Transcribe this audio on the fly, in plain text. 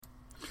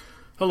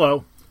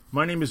Hello,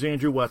 my name is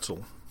Andrew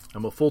Wetzel.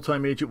 I'm a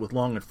full-time agent with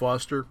Long &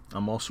 Foster.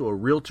 I'm also a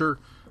realtor,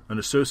 an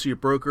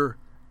associate broker,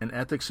 an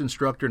ethics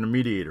instructor, and a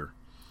mediator.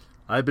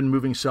 I've been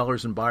moving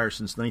sellers and buyers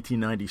since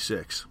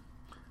 1996.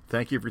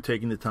 Thank you for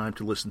taking the time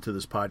to listen to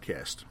this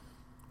podcast.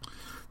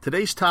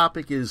 Today's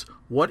topic is,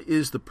 what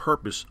is the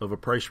purpose of a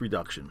price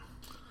reduction?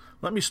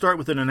 Let me start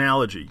with an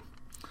analogy.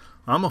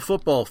 I'm a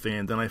football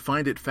fan, and I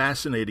find it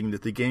fascinating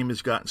that the game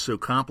has gotten so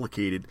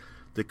complicated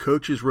that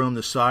coaches roam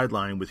the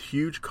sideline with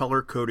huge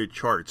color-coded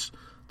charts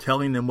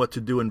telling them what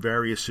to do in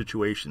various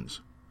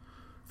situations.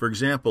 For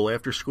example,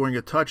 after scoring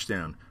a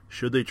touchdown,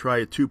 should they try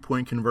a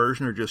 2-point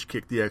conversion or just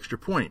kick the extra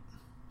point?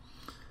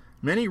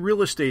 Many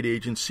real estate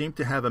agents seem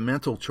to have a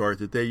mental chart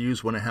that they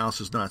use when a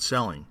house is not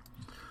selling.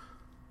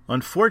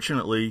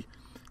 Unfortunately,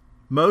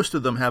 most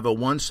of them have a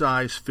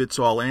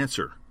one-size-fits-all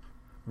answer: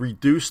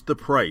 reduce the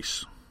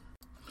price.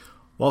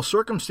 While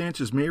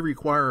circumstances may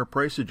require a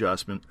price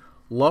adjustment,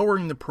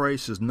 lowering the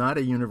price is not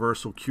a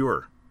universal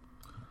cure.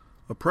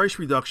 A price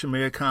reduction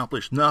may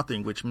accomplish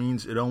nothing, which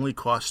means it only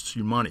costs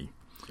you money.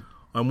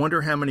 I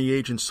wonder how many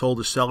agents told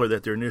a seller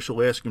that their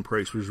initial asking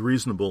price was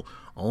reasonable,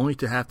 only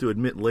to have to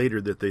admit later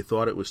that they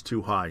thought it was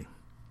too high.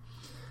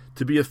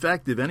 To be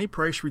effective, any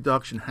price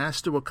reduction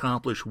has to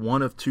accomplish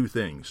one of two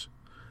things.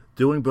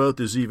 Doing both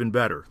is even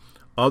better.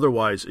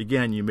 Otherwise,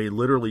 again, you may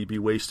literally be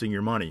wasting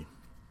your money.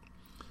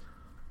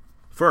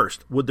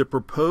 First, would the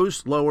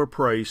proposed lower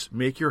price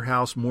make your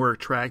house more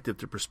attractive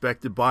to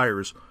prospective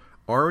buyers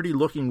already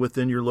looking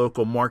within your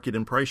local market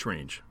and price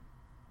range?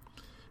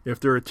 If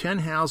there are 10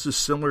 houses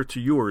similar to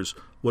yours,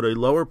 would a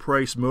lower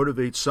price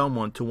motivate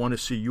someone to want to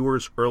see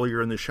yours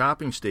earlier in the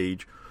shopping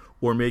stage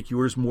or make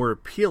yours more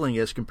appealing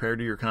as compared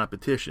to your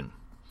competition?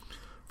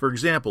 For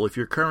example, if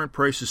your current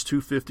price is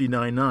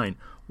 $259.9,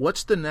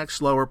 what's the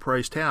next lower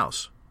priced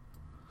house?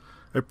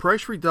 A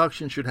price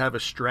reduction should have a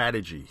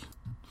strategy.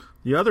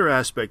 The other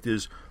aspect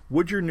is,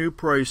 would your new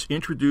price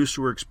introduce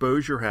or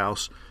expose your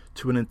house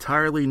to an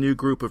entirely new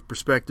group of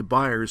prospective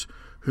buyers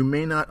who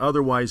may not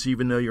otherwise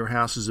even know your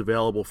house is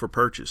available for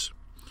purchase?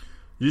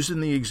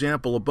 Using the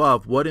example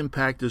above, what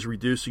impact does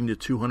reducing to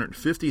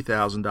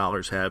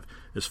 $250,000 have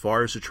as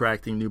far as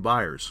attracting new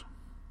buyers?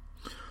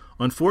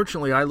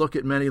 Unfortunately, I look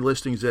at many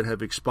listings that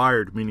have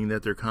expired, meaning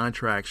that their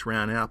contracts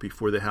ran out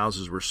before the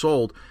houses were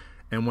sold,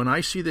 and when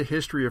I see the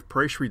history of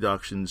price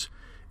reductions,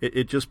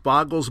 it just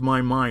boggles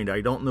my mind. I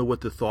don't know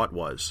what the thought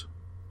was.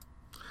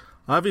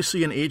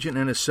 Obviously, an agent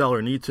and a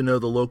seller need to know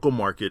the local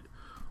market,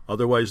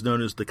 otherwise known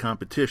as the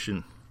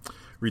competition.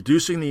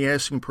 Reducing the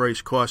asking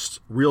price costs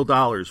real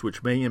dollars,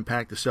 which may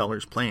impact the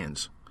seller's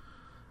plans.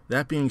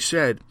 That being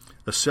said,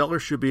 a seller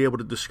should be able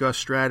to discuss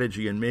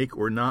strategy and make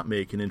or not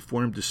make an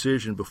informed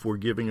decision before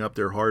giving up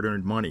their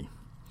hard-earned money.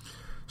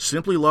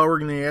 Simply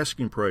lowering the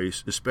asking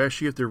price,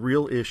 especially if the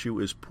real issue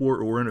is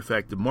poor or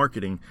ineffective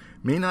marketing,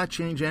 may not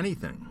change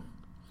anything.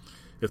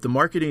 If the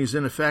marketing is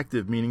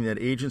ineffective, meaning that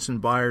agents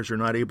and buyers are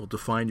not able to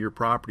find your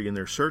property in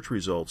their search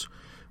results,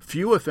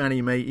 few, if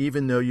any, may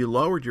even know you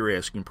lowered your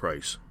asking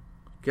price.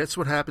 Guess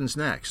what happens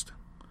next?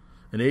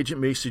 An agent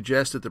may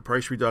suggest that the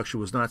price reduction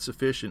was not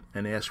sufficient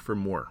and ask for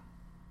more.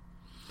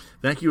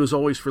 Thank you as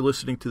always for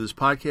listening to this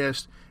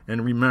podcast,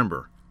 and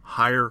remember,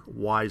 hire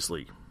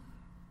wisely.